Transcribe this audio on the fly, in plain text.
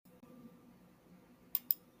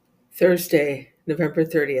Thursday, November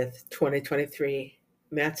 30th, 2023,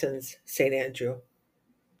 Matins, St. Andrew.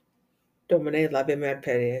 Domine labimer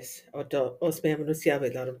peries, os mem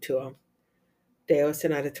nunciavi laudum tuum. Deus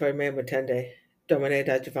in auditore mem attende, Domine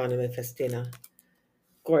da Giovanni festina.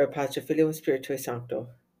 Gloria Patri Filio Spiritui Sancto,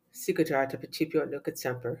 sicut erat in principio et nunc et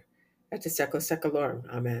semper, et in saecula saeculorum.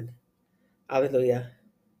 Amen. Alleluia.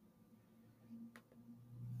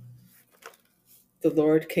 The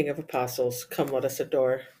Lord, King of Apostles, come let us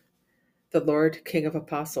adore. The Lord, King of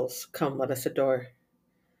Apostles, come let us adore.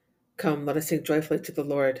 Come, let us sing joyfully to the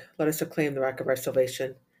Lord. Let us acclaim the rock of our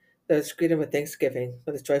salvation. Let us greet him with thanksgiving.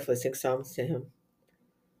 Let us joyfully sing psalms to him.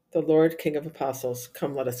 The Lord, King of Apostles,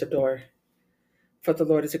 come, let us adore. For the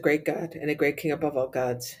Lord is a great God and a great King above all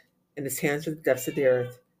gods. In his hands are the depths of the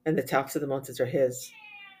earth, and the tops of the mountains are his.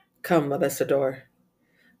 Come, let us adore.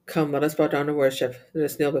 Come, let us bow down and worship. Let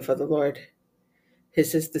us kneel before the Lord.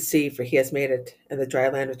 His is the sea, for he has made it, and the dry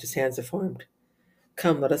land which his hands have formed.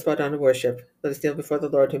 Come, let us bow down and worship. Let us kneel before the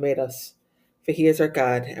Lord who made us. For he is our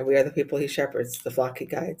God, and we are the people he shepherds, the flock he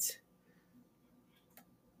guides.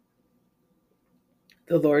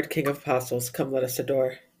 The Lord, King of Apostles, come let us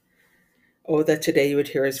adore. Oh, that today you would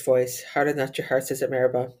hear his voice. Harden not your hearts as at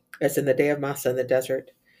Meribah, as in the day of Massa in the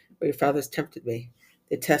desert, where your fathers tempted me.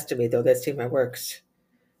 They tested me, though they had seen my works.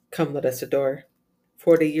 Come, let us adore.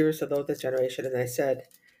 40 years ago this generation, and I said,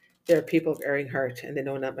 they are people of erring heart, and they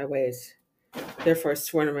know not my ways. Therefore I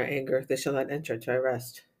sworn in my anger, they shall not enter into my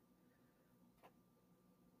rest.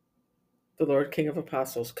 The Lord, King of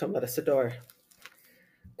Apostles, come let us adore.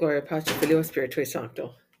 Gloria Patri Filio Spiritui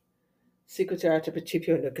Sancto. Sicut erat in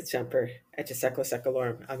principio nunc et semper, et in saecula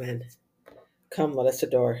saeculorum. Amen. Come, let us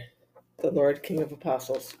adore. The Lord, King of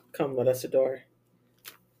Apostles, come, let us adore.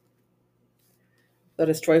 Let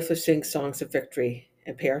us joyfully sing songs of victory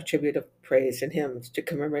and pay our tribute of praise and hymns to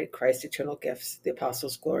commemorate Christ's eternal gifts, the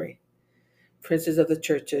Apostles' glory. Princes of the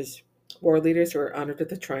churches, war leaders who are honored at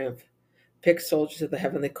the triumph, picked soldiers of the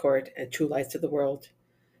heavenly court, and true lights of the world,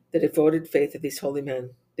 the devoted faith of these holy men,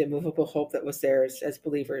 the immovable hope that was theirs as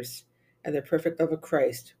believers, and their perfect love of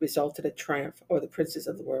Christ resulted in triumph over the princes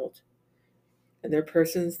of the world. In their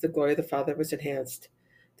persons the glory of the Father was enhanced,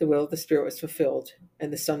 the will of the Spirit was fulfilled,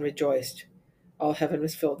 and the Son rejoiced. All heaven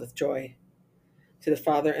was filled with joy. To the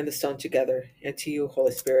Father and the Son together, and to you,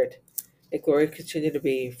 Holy Spirit, may glory continue to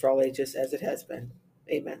be for all ages as it has been.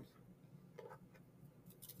 Amen.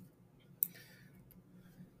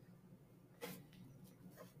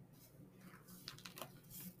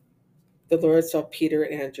 The Lord saw Peter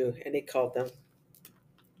and Andrew, and he called them.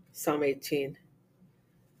 Psalm 18.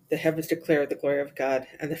 The heavens declare the glory of God,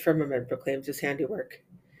 and the firmament proclaims his handiwork.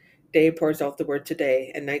 Day pours out the word to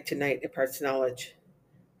day, and night to night imparts knowledge.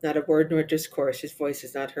 Not a word nor discourse, his voice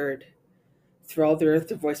is not heard. Through all the earth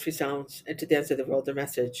the voice resounds, and to the ends of the world their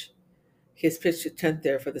message. He has pitched a tent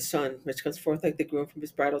there for the sun, which comes forth like the groom from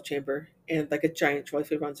his bridal chamber, and like a giant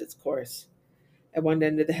joyfully runs its course. At one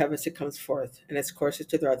end of the heavens it comes forth, and its course is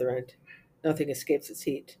to the other end. Nothing escapes its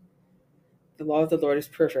heat. The law of the Lord is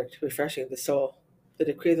perfect, refreshing the soul. The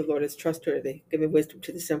decree of the Lord is trustworthy, giving wisdom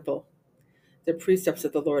to the simple. The precepts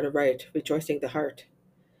of the Lord are right, rejoicing the heart.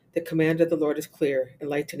 The command of the Lord is clear,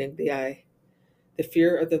 enlightening the eye. The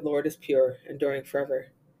fear of the Lord is pure, enduring forever.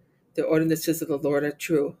 The ordinances of the Lord are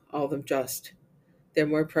true, all of them just. They are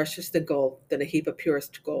more precious than gold, than a heap of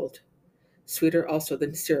purest gold. Sweeter also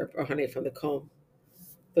than syrup or honey from the comb.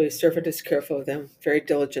 Though your servant is careful of them, very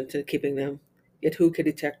diligent in keeping them, yet who can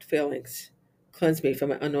detect failings? Cleanse me from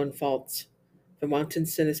my unknown faults. From wanton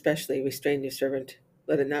sin especially, restrain your servant.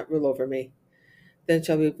 Let it not rule over me. Then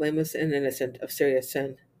shall I be blameless and innocent of serious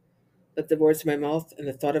sin. Let the words of my mouth and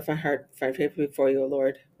the thought of my heart find favor before you, O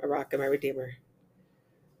Lord, my rock and my redeemer.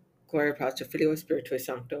 Gloria Patri Filio Spiritui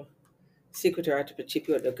Sancto. Sicut erat in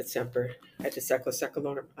principio et nunc et semper, et in saecula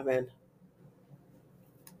saeculorum. Amen.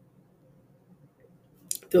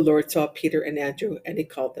 The Lord saw Peter and Andrew, and he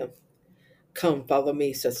called them. Come, follow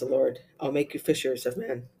me, says the Lord. I'll make you fishers of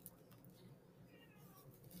men.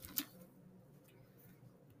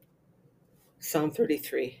 Psalm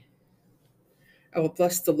 33. I will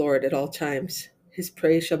bless the Lord at all times. His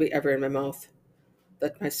praise shall be ever in my mouth.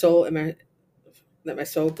 Let my soul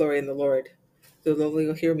glory in the Lord. The lowly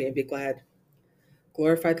will hear me and be glad.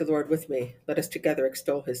 Glorify the Lord with me. Let us together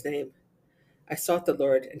extol his name. I sought the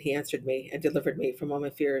Lord, and he answered me and delivered me from all my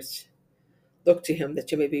fears. Look to him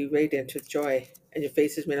that you may be radiant with joy, and your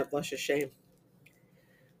faces may not blush with shame.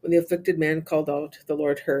 When the afflicted man called out, the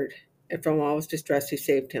Lord heard, and from all his distress he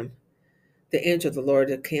saved him. The angel of the Lord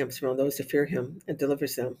encamps around those who fear him and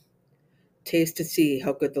delivers them. Taste and see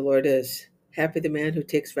how good the Lord is. Happy the man who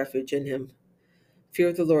takes refuge in him.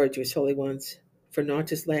 Fear the Lord, you his holy ones, for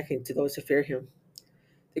naught is lacking to those who fear him.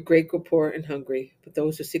 The great go poor and hungry, but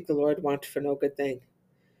those who seek the Lord want for no good thing.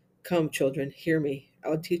 Come, children, hear me. I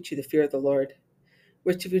will teach you the fear of the Lord.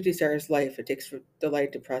 Which of you desires life and takes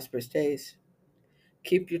delight in prosperous days?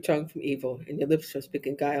 Keep your tongue from evil and your lips from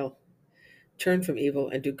speaking guile. Turn from evil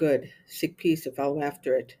and do good. Seek peace and follow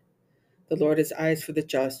after it. The Lord has eyes for the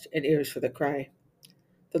just and ears for the cry.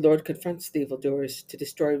 The Lord confronts the evildoers to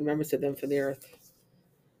destroy remembrance of them from the earth.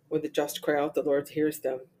 When the just cry out, the Lord hears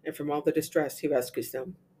them, and from all their distress he rescues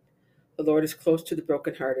them. The Lord is close to the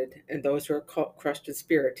brokenhearted, and those who are crushed in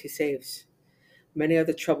spirit he saves. Many are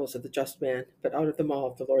the troubles of the just man, but out of them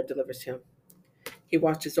all the Lord delivers him. He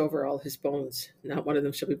watches over all his bones, not one of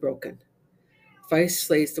them shall be broken. Vice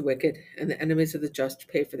slays the wicked, and the enemies of the just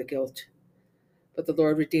pay for the guilt. But the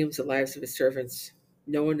Lord redeems the lives of his servants.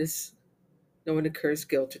 No one incurs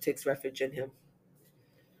guilt or takes refuge in him.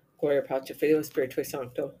 Gloria Patri Filio Spiritui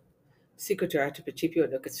Sancto, sicut erat principio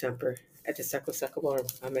nunc et semper, et in saecula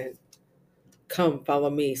saeculorum. Amen. Come, follow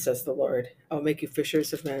me, says the Lord. I will make you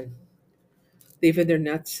fishers of men. Leaving their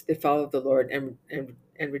nets, they followed the Lord and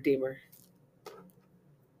Redeemer.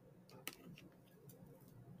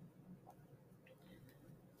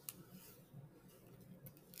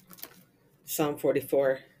 Psalm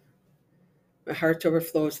 44. My heart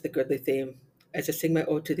overflows with the goodly theme. As I sing my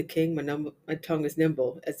ode to the King, my tongue is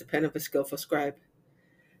nimble as the pen of a skillful scribe.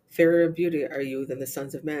 Fairer in beauty are you than the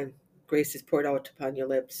sons of men. Grace is poured out upon your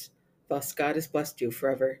lips. Thus God has blessed you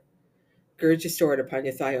forever. Gird your sword upon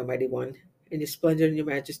your thigh, O mighty one. In your splendor and your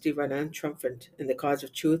majesty run on triumphant in the cause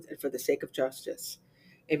of truth and for the sake of justice.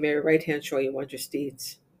 And may your right hand show you wondrous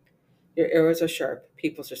deeds. Your arrows are sharp,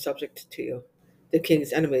 peoples are subject to you. The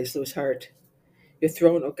king's enemies lose heart. Your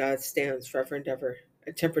throne, O God, stands forever and ever.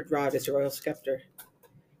 A tempered rod is your royal scepter.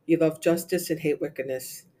 You love justice and hate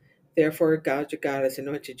wickedness. Therefore, God your God has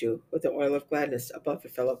anointed you with the oil of gladness above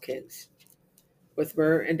your fellow kings. With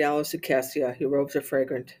myrrh and aloes and cassia, your robes are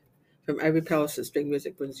fragrant. From ivory palaces, string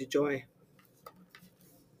music brings you joy.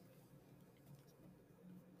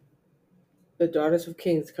 The daughters of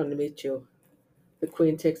kings come to meet you. The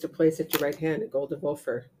queen takes her place at your right hand in gold of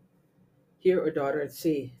Ophir. Hear, O daughter, and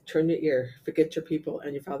see. Turn your ear. Forget your people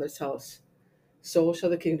and your father's house. So shall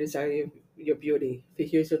the king desire your beauty. For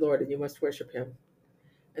he is your Lord, and you must worship him.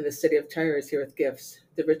 And the city of Tyre is here with gifts.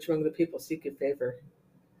 The rich among the people seek your favor.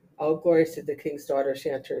 All glorious is the king's daughter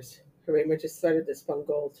chanters. Her raiment is threaded with spun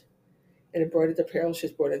gold. And embroidered apparel she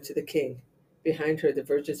is born unto the king. Behind her the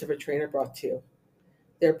virgins of her train are brought to you.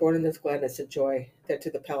 They are born in this gladness and joy. They are to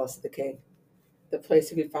the palace of the king. The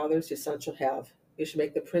place of your fathers your son shall have. You shall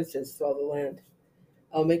make the princes throughout the land.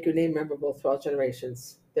 I will make your name memorable throughout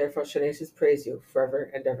generations. Therefore shall nations praise you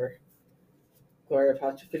forever and ever. Gloria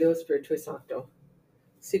Patri Filio Spiritui Sancto.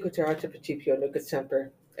 Sicut erat principio nunc et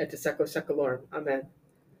semper, et in saecula saeculorum. Amen.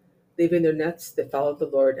 Leaving their nets, they followed the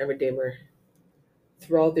Lord and Redeemer.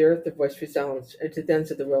 Through all the earth their voice resounds, and to the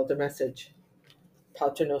ends of the world their message.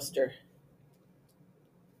 Pater Noster.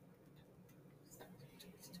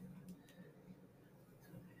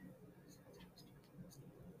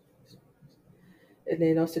 Et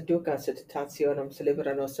ne nos inducas in tentationem, se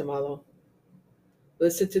libera nos a malo.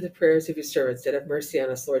 Listen to the prayers of your servants, and have mercy on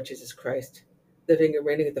us, Lord Jesus Christ, living and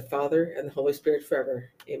reigning with the Father and the Holy Spirit forever.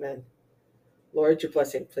 Amen. Lord, your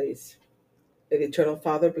blessing, please. May the eternal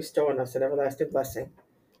Father bestow on us an everlasting blessing.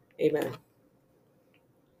 Amen.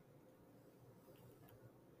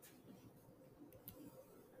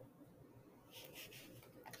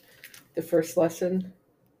 The first lesson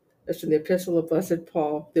is from the Epistle of Blessed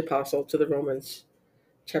Paul, the Apostle, to the Romans,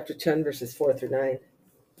 chapter 10, verses 4 through 9.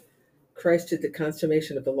 Christ is the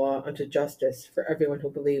consummation of the law unto justice for everyone who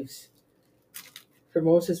believes. For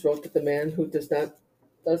Moses wrote that the man who does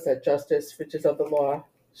that justice which is of the law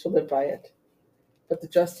shall live by it. But the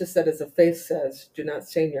justice that is of faith says, do not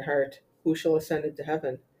say in your heart, who shall ascend into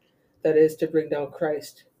heaven? That is, to bring down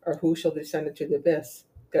Christ. Or who shall descend into the abyss?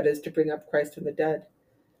 That is, to bring up Christ from the dead.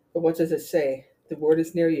 But what does it say? The word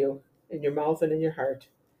is near you, in your mouth and in your heart.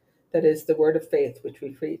 That is, the word of faith which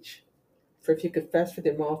we preach. For if you confess with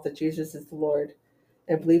your mouth that Jesus is the Lord,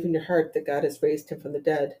 and believe in your heart that God has raised him from the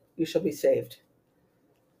dead, you shall be saved.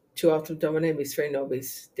 Tu autem Domine misere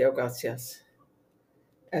nobis, Deo gratias.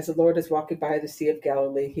 As the Lord was walking by the Sea of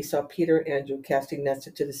Galilee, he saw Peter and Andrew casting nets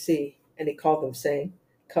into the sea, and he called them, saying,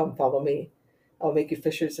 Come, follow me. I will make you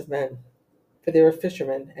fishers of men. For they were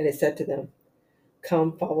fishermen, and he said to them,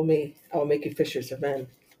 Come, follow me. I will make you fishers of men.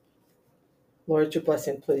 Lord, your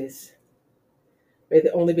blessing, please. May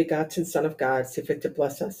the only begotten Son of God see fit to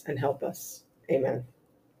bless us and help us. Amen.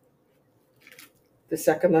 The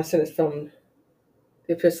second lesson is from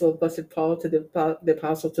the Epistle of Blessed Paul to the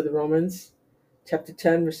Apostle to the Romans, chapter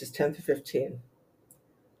 10, verses 10 through 15.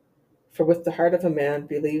 For with the heart of a man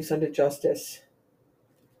believes unto justice,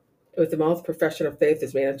 and with the mouth profession of faith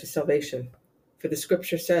is made unto salvation. For the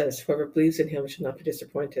scripture says, whoever believes in him shall not be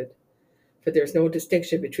disappointed. For there is no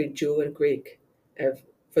distinction between Jew and Greek,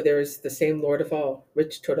 for there is the same Lord of all,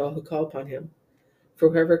 rich toward all who call upon him. For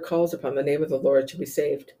whoever calls upon the name of the Lord shall be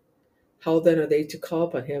saved. How then are they to call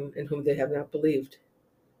upon him in whom they have not believed?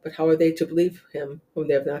 But how are they to believe him whom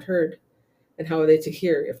they have not heard? And how are they to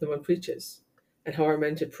hear if no one preaches? And how are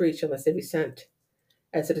men to preach unless they be sent?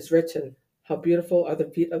 As it is written, how beautiful are the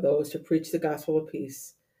feet of those who preach the gospel of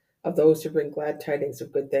peace, of those who bring glad tidings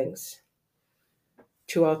of good things.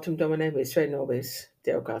 Tu autem Domine misere nobis,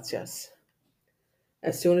 Deo gratias.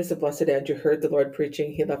 As soon as the blessed Andrew heard the Lord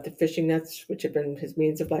preaching, he left the fishing nets which had been his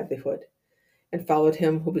means of livelihood, and followed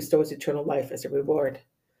him who bestows eternal life as a reward.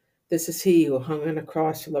 This is he who hung on a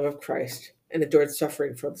cross for love of Christ, and endured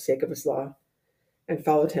suffering for the sake of his law, and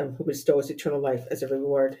followed him who bestows eternal life as a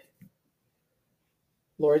reward.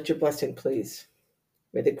 Lord, your blessing, please.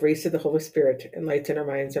 May the grace of the Holy Spirit enlighten our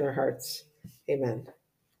minds and our hearts. Amen.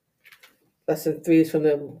 Lesson 3 is from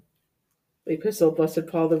the Epistle of Blessed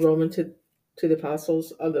Paul the Roman to the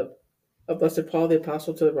Apostles of Blessed Paul the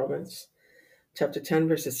Apostle to the Romans, chapter 10,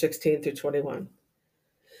 verses 16 through 21.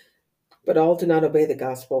 But all did not obey the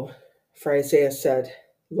gospel, for Isaiah said,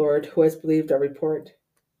 Lord, who has believed our report?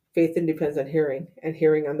 Faith depends on hearing, and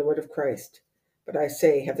hearing on the word of Christ. But I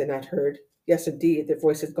say, have they not heard? Yes, indeed, their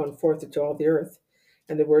voice has gone forth into all the earth,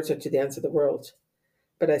 and their words are to the ends of the world.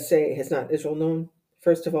 But I say, has not Israel known?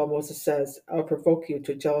 First of all, Moses says, I will provoke you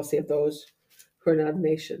to jealousy of those who are not a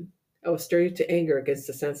nation. I will stir you to anger against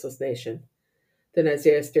the senseless nation. Then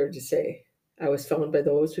Isaiah dared to say, I was found by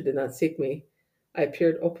those who did not seek me. I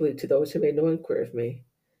appeared openly to those who made no inquiry of me.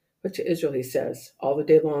 But to Israel he says, all the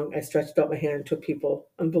day long I stretched out my hand to a people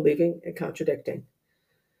unbelieving and contradicting.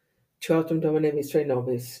 Tu autem Domine misere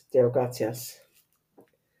nobis, Deo gratias.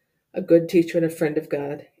 A good teacher and a friend of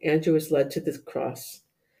God, Andrew was led to the cross.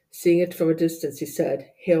 Seeing it from a distance, he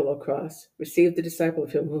said, Hail, O cross, receive the disciple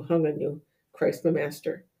of him who hung on you, Christ my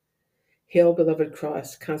Master. Hail, beloved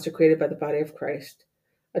cross, consecrated by the body of Christ,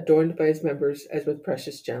 adorned by his members as with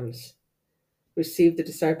precious gems. Receive the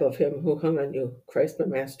disciple of him who hung on you, Christ my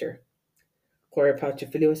Master. Gloria Patri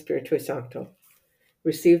Filio Spiritui Sancto.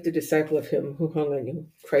 Receive the disciple of him who hung on you,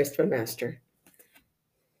 Christ my Master.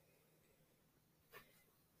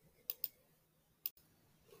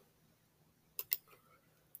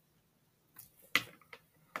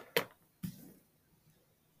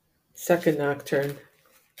 Second Nocturne.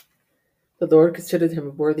 The Lord considered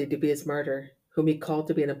him worthy to be his martyr, whom he called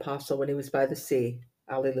to be an apostle when he was by the sea.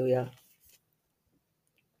 Alleluia.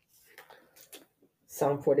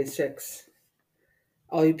 Psalm 46.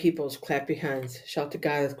 All you peoples, clap your hands, shout to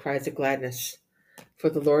God with cries of gladness. For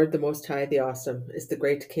the Lord, the Most High, the Awesome, is the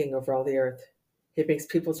great King over all the earth. He makes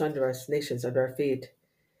peoples under us, nations under our feet.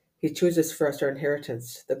 He chooses for us our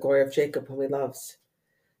inheritance, the glory of Jacob, whom he loves.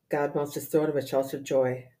 God mounts his throne amid shouts of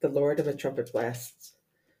joy, the Lord amid trumpet blasts.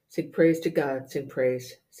 Sing praise to God, sing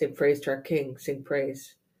praise to our King, sing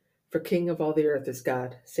praise. For King of all the earth is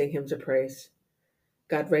God, sing hymns of praise.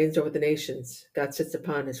 God reigns over the nations, God sits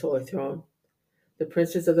upon his holy throne. The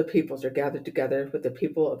princes of the peoples are gathered together with the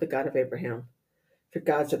people of the God of Abraham. For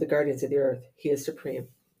gods are the guardians of the earth, he is supreme.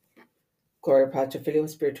 Gloria Patri Filio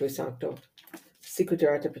Spiritui Sancto. Sicut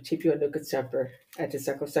erat principio nunc et semper, et in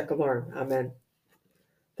secula seculorum. Amen.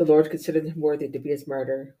 The Lord considered him worthy to be his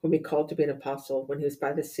martyr, whom he called to be an apostle when he was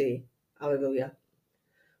by the sea. Alleluia.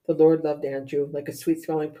 The Lord loved Andrew like a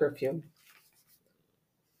sweet-smelling perfume.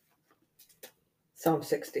 Psalm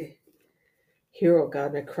 60. Hear, O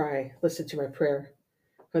God, my cry, listen to my prayer.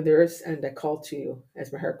 From the earth's end I call to you,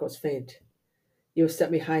 as my heart grows faint. You have set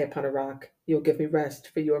me high upon a rock. You will give me rest,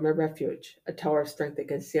 for you are my refuge, a tower of strength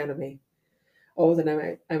against the enemy. Oh,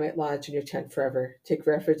 that I might lodge in your tent forever, take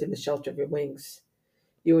refuge in the shelter of your wings.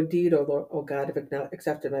 You indeed, O Lord, O God, have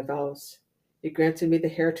accepted my vows. You granted me the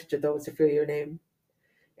heritage of those who fear your name.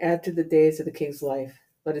 Add to the days of the king's life.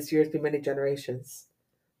 Let his years be many generations.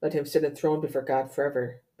 Let him sit enthroned before God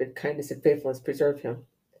forever. Bid kindness and faithfulness preserve him.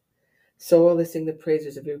 So will I sing the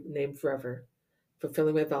praises of your name forever,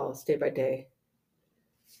 fulfilling my vows day by day.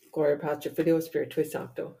 Gloria Patri Filio Spiritui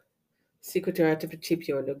Sancto. Sicut erat in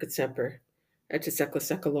principio nunc et semper, et in secula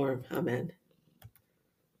seculorum. Amen.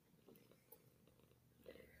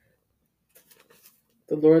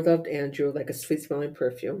 The Lord loved Andrew like a sweet-smelling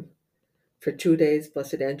perfume. For 2 days,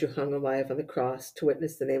 blessed Andrew hung alive on the cross to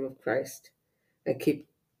witness the name of Christ and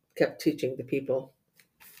kept teaching the people.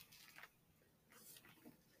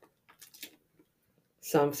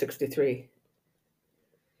 Psalm 63.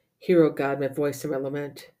 Hear, O God, my voice and my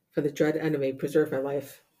lament. From the dread enemy, preserve my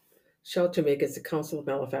life. Shelter me against the counsel of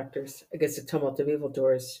malefactors, against the tumult of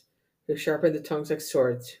evildoers, who sharpen the tongues like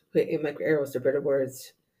swords, who aim like arrows their bitter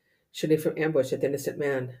words, shooting from ambush at the innocent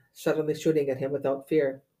man, suddenly shooting at him without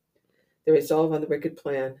fear. They resolve on the wicked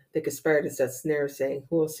plan. They conspire to set snares, saying,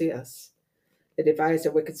 "Who will see us?" They devise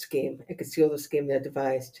a wicked scheme and conceal the scheme they had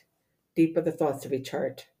devised. Deep are the thoughts of each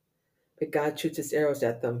heart. But God shoots his arrows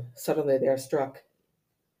at them. Suddenly they are struck.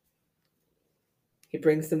 He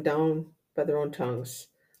brings them down by their own tongues.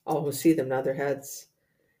 All who see them nod their heads.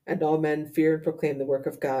 And all men fear and proclaim the work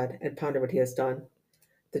of God and ponder what he has done.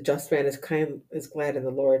 The just man is glad in the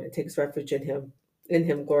Lord and takes refuge in him. In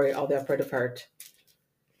him glory all the upright of heart.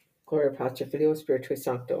 Gloria Patri Filio Spiritui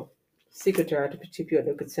Sancto. Sequitur ad principio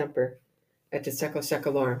nunc et semper, et in secula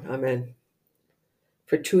seculorum. Amen.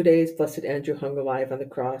 For 2 days, Blessed Andrew hung alive on the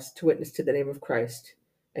cross to witness to the name of Christ,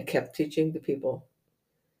 and kept teaching the people.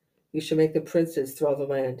 You shall make them princes through all the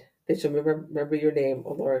land. They shall remember your name,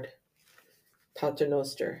 O Lord. Pater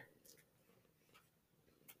Noster.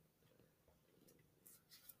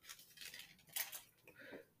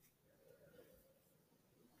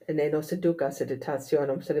 And ne nos inducas in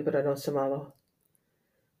tentationem, sed libera nos a malo.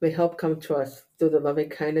 May help come to us through the loving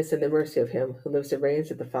kindness and the mercy of him who lives and reigns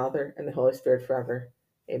with the Father and the Holy Spirit forever.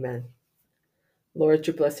 Amen. Lord,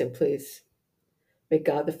 your blessing, please. May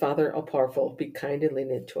God the Father all-powerful be kind and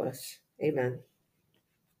lenient to us. Amen.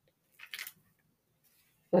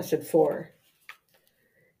 Lesson 4.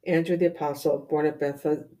 Andrew the Apostle, born at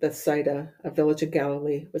Bethsaida, a village in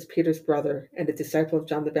Galilee, was Peter's brother and a disciple of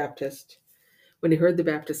John the Baptist. When he heard the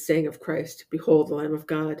Baptist saying of Christ, "Behold, the Lamb of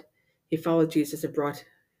God," he followed Jesus and brought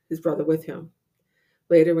his brother with him.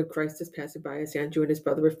 Later, when Christ was passing by as Andrew and his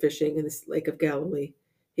brother were fishing in the lake of Galilee,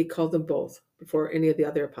 he called them both before any of the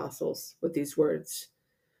other apostles with these words,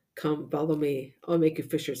 "Come, follow me. I'll make you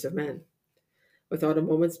fishers of men." Without a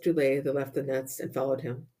moment's delay, they left the nets and followed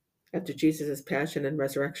him. After Jesus' passion and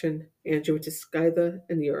resurrection, Andrew went to Scytha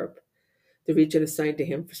in Europe, the region assigned to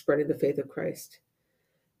him for spreading the faith of Christ.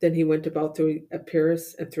 Then he went about through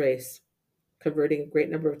Epirus and Thrace, converting a great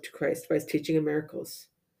number to Christ by his teaching and miracles.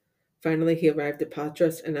 Finally, he arrived at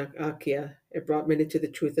Patras and Achaia and brought many to the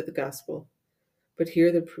truth of the gospel. But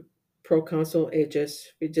here the proconsul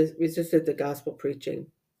Aegas resisted the gospel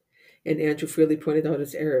preaching, and Andrew freely pointed out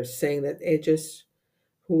his errors, saying that Aegas,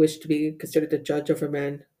 who wished to be considered a judge over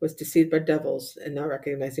men, was deceived by devils and not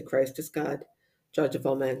recognizing Christ as God, judge of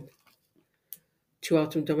all men. Tu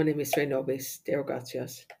autem Domine misere nobis, Deo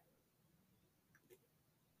gratias.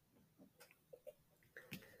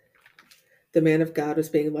 The man of God was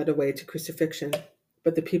being led away to crucifixion,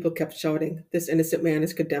 but the people kept shouting, "This innocent man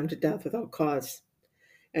is condemned to death without cause."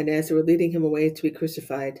 And as they were leading him away to be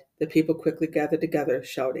crucified, the people quickly gathered together,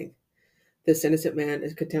 shouting, "This innocent man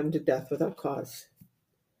is condemned to death without cause."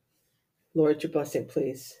 Lord, your blessing,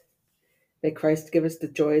 please. May Christ give us the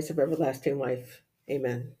joys of everlasting life.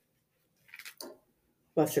 Amen.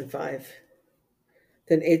 Lesson 5.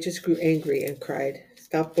 Then Aegas grew angry and cried,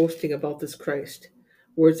 "Stop boasting about this Christ.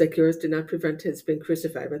 Words like yours did not prevent his being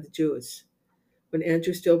crucified by the Jews." When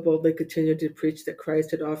Andrew still boldly continued to preach that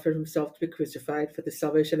Christ had offered himself to be crucified for the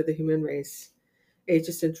salvation of the human race,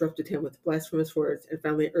 Aegas interrupted him with blasphemous words and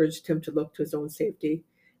finally urged him to look to his own safety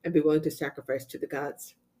and be willing to sacrifice to the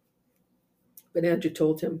gods. But Andrew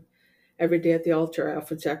told him, "Every day at the altar I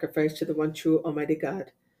often sacrifice to the one true Almighty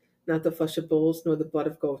God, not the flesh of bulls nor the blood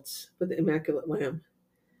of goats, but the immaculate lamb.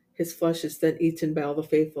 His flesh is then eaten by all the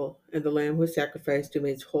faithful, and the lamb who is sacrificed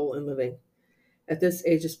remains whole and living." At this,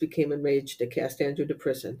 Aegas became enraged and cast Andrew into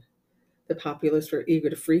prison. The populace were eager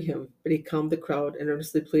to free him, but he calmed the crowd and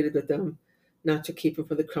earnestly pleaded with them not to keep him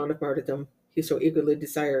from the crown of martyrdom he so eagerly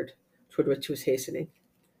desired, toward which he was hastening.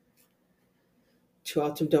 Tu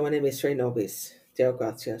autem Domine misere nobis, Deo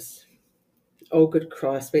gratias. O good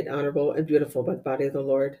cross, made honorable and beautiful by the body of the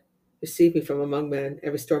Lord, receive me from among men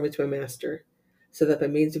and restore me to my Master, so that by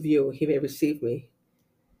means of you he may receive me,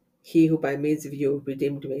 he who by means of you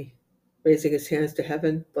redeemed me. Raising his hands to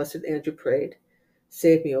heaven, Blessed Andrew prayed,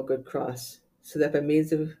 "Save me, O good cross, so that by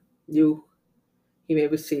means of you he may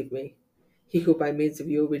receive me, he who by means of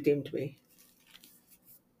you redeemed me."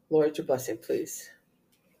 Lord, your blessing, please.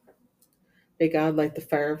 May God light the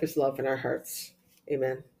fire of his love in our hearts.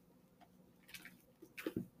 Amen.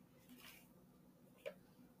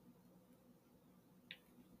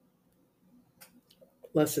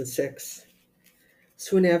 Lesson 6.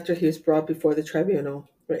 Soon after, he was brought before the tribunal,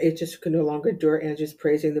 where Aegas could no longer endure Andrew's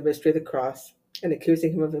praising the mystery of the cross and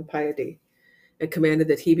accusing him of impiety, and commanded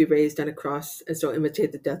that he be raised on a cross and so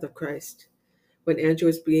imitate the death of Christ. When Andrew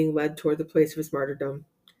was being led toward the place of his martyrdom,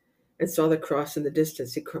 and saw the cross in the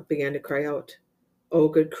distance, he began to cry out, O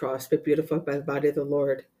good cross, but beautiful by the body of the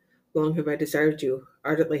Lord. Long have I desired you,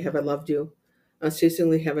 ardently have I loved you,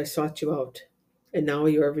 unceasingly have I sought you out. And now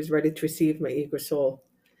you are ready to receive my eager soul.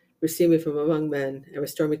 Receive me from among men, and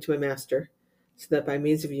restore me to my master, so that by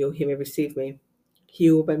means of you he may receive me. He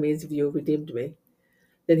who by means of you redeemed me.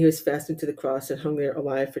 Then he was fastened to the cross and hung there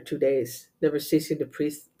alive for 2 days, never ceasing to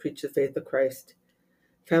preach the faith of Christ.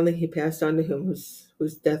 Finally he passed on to him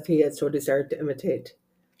whose death he had so desired to imitate.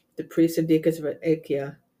 The priests and deacons of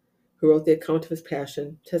Achaia, who wrote the account of his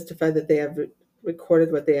passion, testify that they have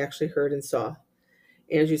recorded what they actually heard and saw.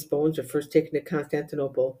 Andrew's bones were first taken to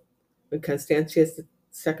Constantinople, when Constantius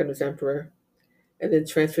II was emperor, and then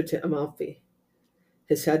transferred to Amalfi.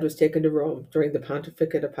 His head was taken to Rome during the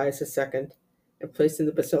pontificate of Pius II and placed in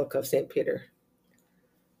the Basilica of St. Peter.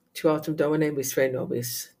 Tu autem Domine misere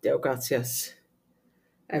nobis, Deo gratias.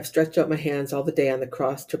 I have stretched out my hands all the day on the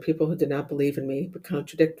cross to people who do not believe in me but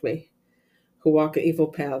contradict me, who walk in evil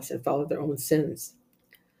paths and follow their own sins.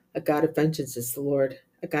 A God of vengeance is the Lord,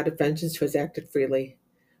 a God of vengeance who has acted freely.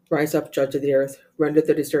 Rise up, judge of the earth, render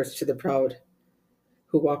the deserts to the proud,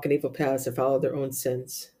 who walk in evil paths and follow their own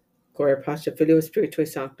sins. Gloria Patri Filio Spiritui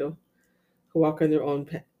Sancto, who walk in their own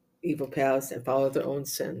evil paths and follow their own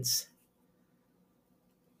sins.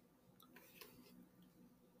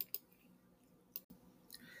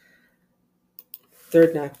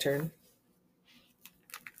 Third Nocturne.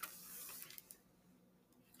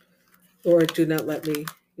 Lord, do not let me,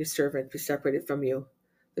 your servant, be separated from you.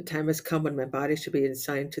 The time has come when my body should be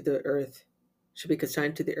consigned to the earth,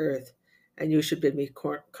 and you should bid me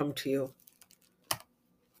come to you.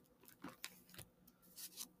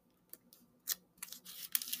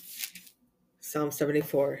 Psalm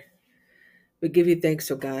 74. We give you thanks,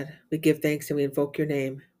 O God. We give thanks and we invoke your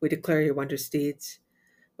name. We declare your wondrous deeds.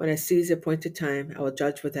 When I seize the appointed time, I will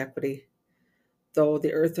judge with equity. Though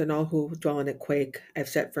the earth and all who dwell in it quake, I have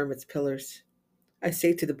set firm its pillars. I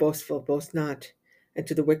say to the boastful, boast not, and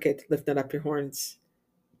to the wicked, lift not up your horns.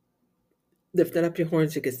 Lift not up your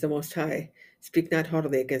horns against the Most High. Speak not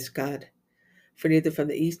haughtily against God. For neither from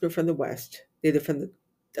the east nor from the west, neither from the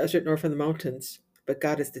desert nor from the mountains, but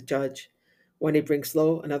God is the judge. One he brings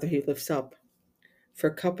low, another he lifts up. For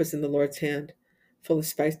a cup is in the Lord's hand, full of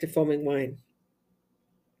spiced and foaming wine.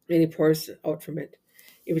 And he pours out from it.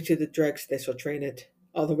 Even to the dregs they shall drain it.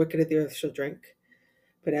 All the wicked of the earth shall drink.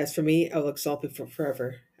 But as for me, I will exalt thee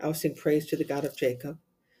forever. I will sing praise to the God of Jacob.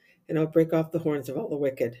 And I will break off the horns of all the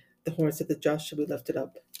wicked. The horns of the just shall be lifted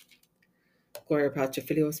up. Gloria Patri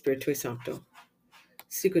Filio Spiritui Sancto.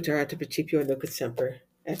 Sicut erat principio nunc et semper,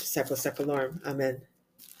 et secula seculorum. Amen.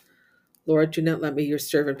 Lord, do not let me, your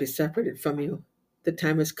servant, be separated from you. The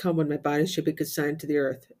time has come when my body should be consigned to the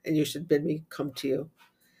earth, and you should bid me come to you.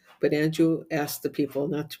 But Andrew asked the people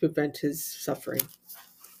not to prevent his suffering.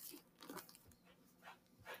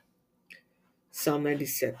 Psalm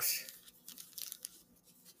 96.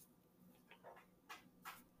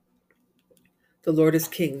 The Lord is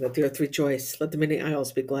king, let the earth rejoice, let the many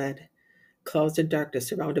isles be glad. Clouds and darkness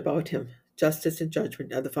surround about him, justice and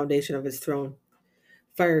judgment are the foundation of his throne.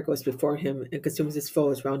 Fire goes before him and consumes his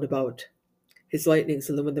foes round about. His lightnings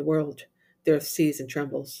illumine the world, the earth sees and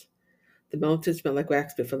trembles. The mountains melt like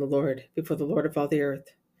wax before the Lord of all the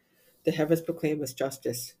earth. The heavens proclaim his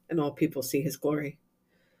justice, and all people see his glory.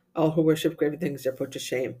 All who worship graven things are put to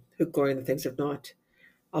shame, who glory in the things of naught.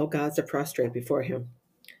 All gods are prostrate before him.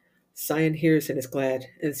 Zion hears and is glad,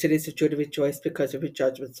 and the cities of Judah rejoice because of your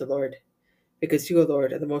judgments, O Lord. Because you, O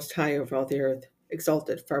Lord, are the most high over all the earth,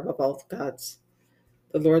 exalted far above all gods.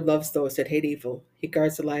 The Lord loves those that hate evil. He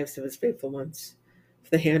guards the lives of his faithful ones. From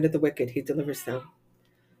the hand of the wicked he delivers them.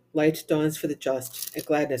 Light dawns for the just, and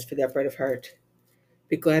gladness for the upright of heart.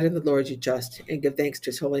 Be glad in the Lord, you just, and give thanks to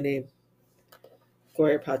his holy name.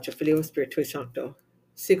 Gloria Patri Filio Spiritui Sancto.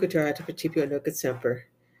 Sicut erat principio nunc et semper,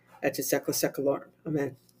 et secula seculorum.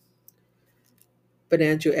 Amen. But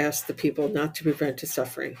Andrew asked the people not to prevent his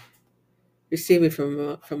suffering. Receive me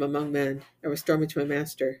from among men, and restore me to my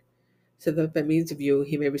master, so that by means of you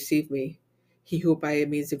he may receive me, he who by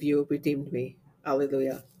means of you redeemed me.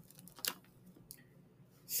 Alleluia.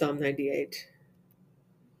 Psalm 98.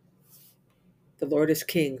 The Lord is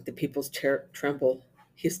king, the peoples tremble.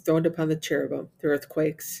 He is throned upon the cherubim, the earth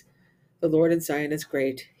quakes. The Lord in Zion is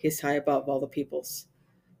great, he is high above all the peoples.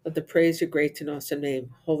 Let them praise your great and awesome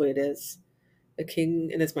name, holy it is. The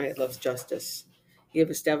king in his might loves justice. You have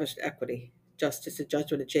established equity, justice and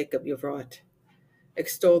judgment in Jacob you have wrought.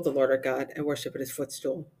 Extol the Lord our God, and worship at his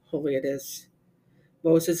footstool, holy it is.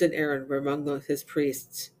 Moses and Aaron were among his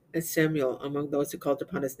priests, and Samuel among those who called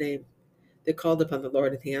upon his name. They called upon the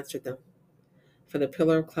Lord, and he answered them. From the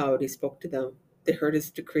pillar of cloud he spoke to them. They heard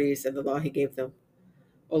his decrees and the law he gave them.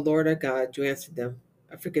 O Lord our God, you answered them.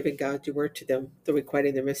 A forgiving God you were to them, though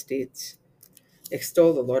requiting their misdeeds.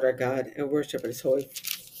 Extol the Lord our God and worship at his holy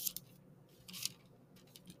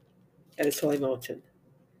mountain.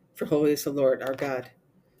 For holy is the Lord our God.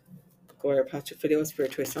 Gloria Patri Filio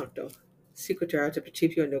Spiritui Sancto. Sequitur ad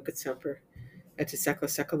principio nunc et semper, et to secula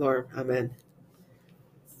seculorum. Amen.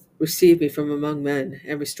 Receive me from among men,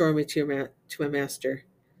 and restore me to my Master,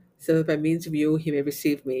 so that by means of you he may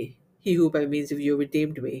receive me, he who by means of you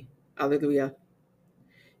redeemed me. Alleluia.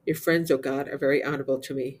 Your friends, O God, are very honorable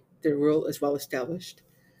to me. Their rule is well established.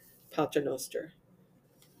 Pater Noster.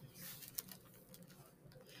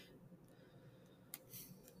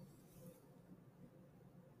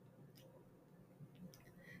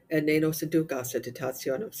 Et ne nos inducas in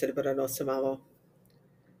tentationem, sed libera nos a malo.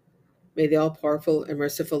 May the all-powerful and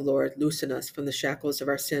merciful Lord loosen us from the shackles of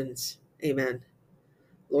our sins. Amen.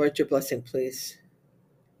 Lord, your blessing, please.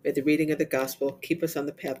 May the reading of the gospel keep us on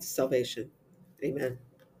the path to salvation. Amen.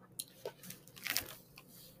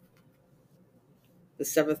 The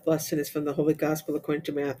seventh lesson is from the Holy Gospel according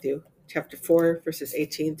to Matthew, chapter 4, verses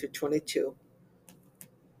 18 through 22.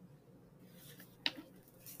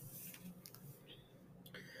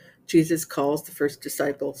 Jesus calls the first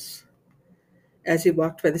disciples. As he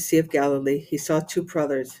walked by the Sea of Galilee, he saw two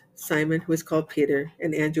brothers, Simon, who was called Peter,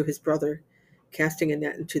 and Andrew, his brother, casting a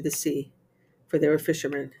net into the sea, for they were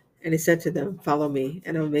fishermen. And he said to them, "Follow me,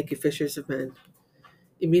 and I will make you fishers of men."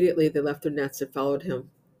 Immediately they left their nets and followed him.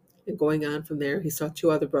 And going on from there, he saw two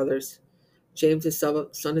other brothers, James, his son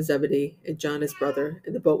of Zebedee, and John, his brother,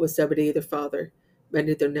 in the boat with Zebedee, their father,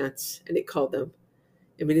 mended their nets, and he called them.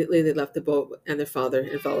 Immediately they left the boat and their father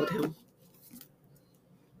and followed him.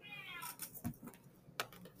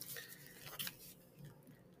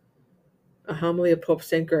 A homily of Pope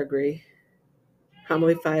St. Gregory,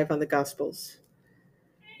 Homily 5 on the Gospels.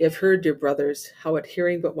 You have heard, dear brothers, how at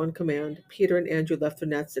hearing but one command, Peter and Andrew left their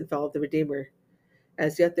nets and followed the Redeemer.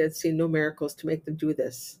 As yet they had seen no miracles to make them do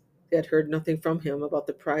this. They had heard nothing from him about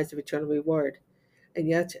the prize of eternal reward. And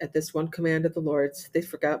yet, at this one command of the Lord's, they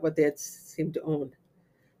forgot what they had seemed to own.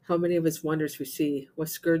 How many of his wonders we see, what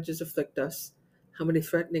scourges afflict us, how many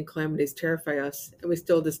threatening calamities terrify us, and we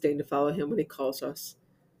still disdain to follow him when he calls us.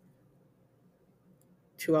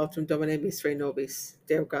 Tu autem Domine misere nobis,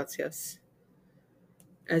 Deo gratias.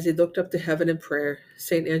 As he looked up to heaven in prayer,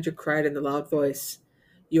 St. Andrew cried in a loud voice,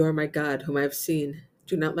 "You are my God, whom I have seen.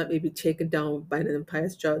 Do not let me be taken down by an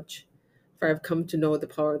impious judge, for I have come to know the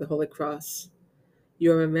power of the Holy Cross.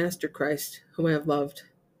 You are my Master Christ, whom I have loved,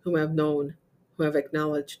 whom I have known, whom I have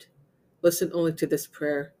acknowledged. Listen only to this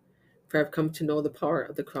prayer, for I have come to know the power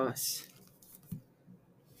of the cross."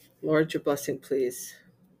 Lord, your blessing, please.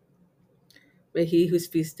 May he whose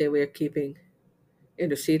feast day we are keeping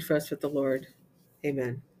intercede for us with the Lord.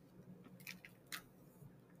 Amen.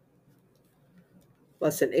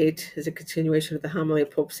 Lesson 8 is a continuation of the homily of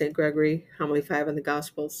Pope St. Gregory, Homily 5 on the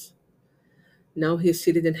Gospels. Now he is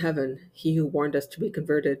seated in heaven, he who warned us to be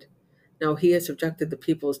converted. Now he has subjected the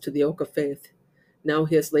peoples to the yoke of faith. Now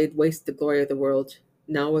he has laid waste the glory of the world.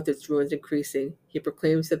 Now, with its ruins increasing, he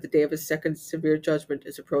proclaims that the day of his second severe judgment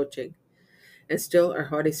is approaching. And still our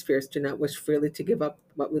haughty spirits do not wish freely to give up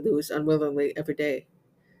what we lose unwillingly every day.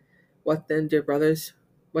 What then, dear brothers?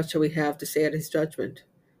 What shall we have to say at his judgment?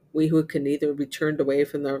 We who can neither be turned away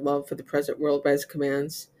from our love for the present world by his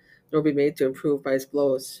commands, nor be made to improve by his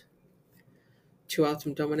blows. Tu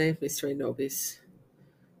autem Domine misere nobis,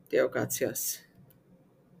 Deo gratias.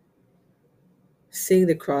 Seeing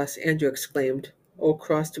the cross, Andrew exclaimed, "O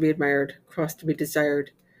cross to be admired, cross to be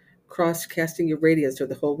desired, cross casting your radiance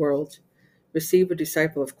over the whole world. Receive a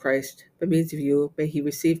disciple of Christ. By means of you may he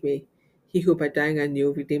receive me, he who by dying on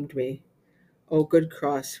you redeemed me. O good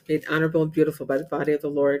cross, made honorable and beautiful by the body of the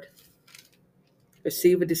Lord.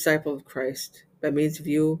 Receive a disciple of Christ. By means of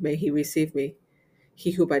you may he receive me,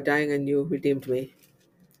 he who by dying on you redeemed me.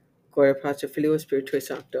 Gloria Patri Filio Spiritui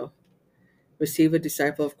Sancto. Receive a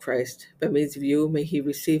disciple of Christ. By means of you may he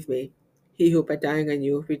receive me, he who by dying on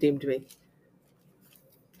you redeemed me.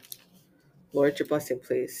 Lord, your blessing,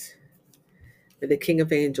 please. May the King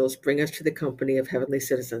of Angels bring us to the company of heavenly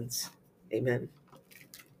citizens. Amen.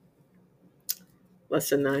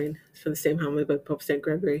 Lesson 9 is from the same homily by Pope St.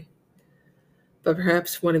 Gregory. But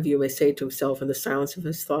perhaps one of you may say to himself in the silence of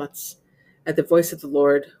his thoughts, at the voice of the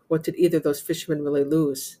Lord, what did either of those fishermen really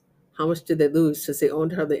lose? How much did they lose, since they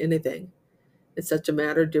owned hardly anything? In such a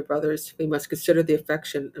matter, dear brothers, we must consider the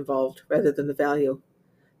affection involved rather than the value.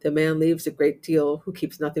 The man leaves a great deal who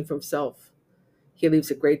keeps nothing for himself. He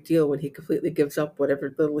leaves a great deal when he completely gives up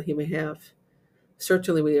whatever little he may have.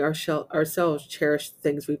 Certainly we ourselves cherish the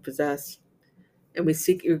things we possess, and we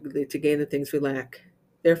seek eagerly to gain the things we lack.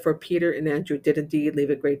 Therefore Peter and Andrew did indeed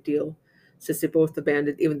leave a great deal, since they both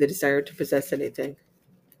abandoned even the desire to possess anything.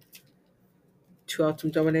 Tu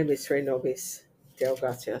autem Domine misere nobis. Deo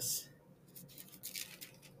gratias.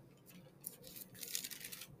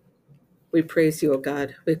 We praise you, O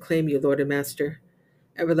God. We acclaim you, Lord and Master.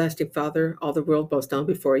 Everlasting Father, all the world bows down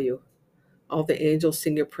before you. All the angels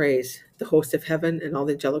sing your praise, the host of heaven and all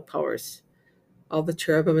the angelic powers. All the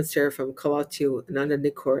cherubim and seraphim call out to you in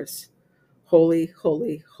unending chorus. Holy,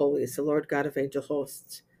 holy, holy is the Lord God of angel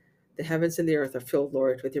hosts. The heavens and the earth are filled,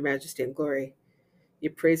 Lord, with your majesty and glory.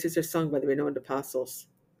 Your praises are sung by the renowned apostles.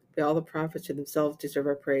 By all the prophets who themselves deserve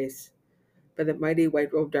our praise. By the mighty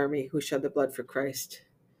white-robed army who shed the blood for Christ.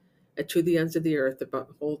 And to the ends of the earth, the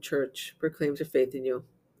whole church proclaims her faith in you.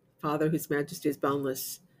 Father, whose majesty is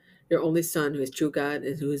boundless, your only Son, who is true God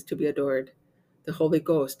and who is to be adored, the Holy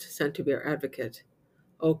Ghost, sent to be our advocate.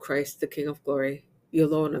 O Christ, the King of glory, you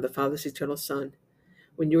alone are the Father's eternal Son.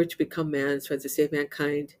 When you were to become man so as to save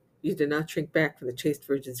mankind, you did not shrink back from the chaste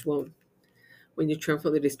Virgin's womb. When you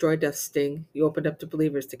triumphantly destroyed death's sting, you opened up to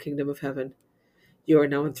believers the kingdom of heaven. You are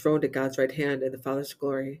now enthroned at God's right hand in the Father's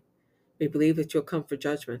glory. We believe that you will come for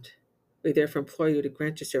judgment. We therefore implore you to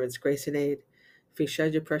grant your servants grace and aid, if you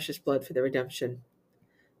shed your precious blood for their redemption,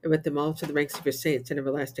 and with them all to the ranks of your saints in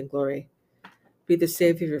everlasting glory. Be the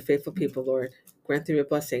Savior of your faithful people, Lord. Grant them your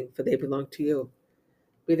blessing, for they belong to you.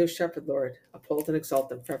 Be their shepherd, Lord. Uphold and exalt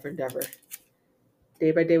them forever and ever.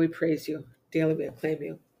 Day by day we praise you. Daily we acclaim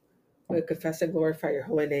you. We confess and glorify your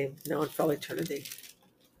holy name, now and for all eternity.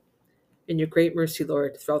 In your great mercy,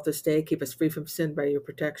 Lord, throughout this day, keep us free from sin by your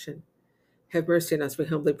protection. Have mercy on us, we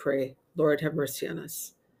humbly pray. Lord, have mercy on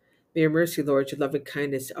us. May your mercy, Lord, your loving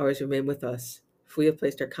kindness always remain with us, for we have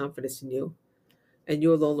placed our confidence in you. And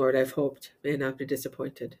you alone, Lord, I have hoped, may I not be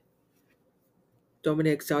disappointed. Domine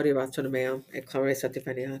exaudi rationem meam, et clamare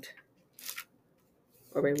sanctifaniat.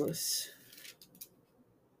 Oremus.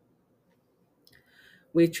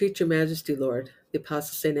 We entreat your majesty, Lord. The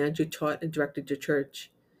Apostle St. Andrew taught and directed your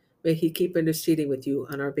church. May he keep interceding with you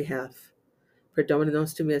on our behalf. Per Domine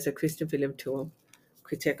nostrum Iesu Christum filium tuum,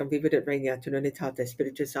 qui tecum vivit et regnat in unitate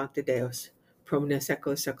Spiritus Sancti Deus, pro omnia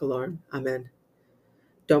saecula saeculorum. Amen.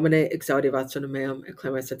 Domine exaudi rationem meam, et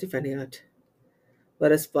clamare sanctifaniat.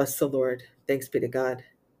 Let us bless the Lord. Thanks be to God.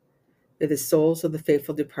 May the souls of the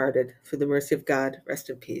faithful departed, through the mercy of God, rest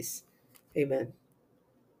in peace. Amen.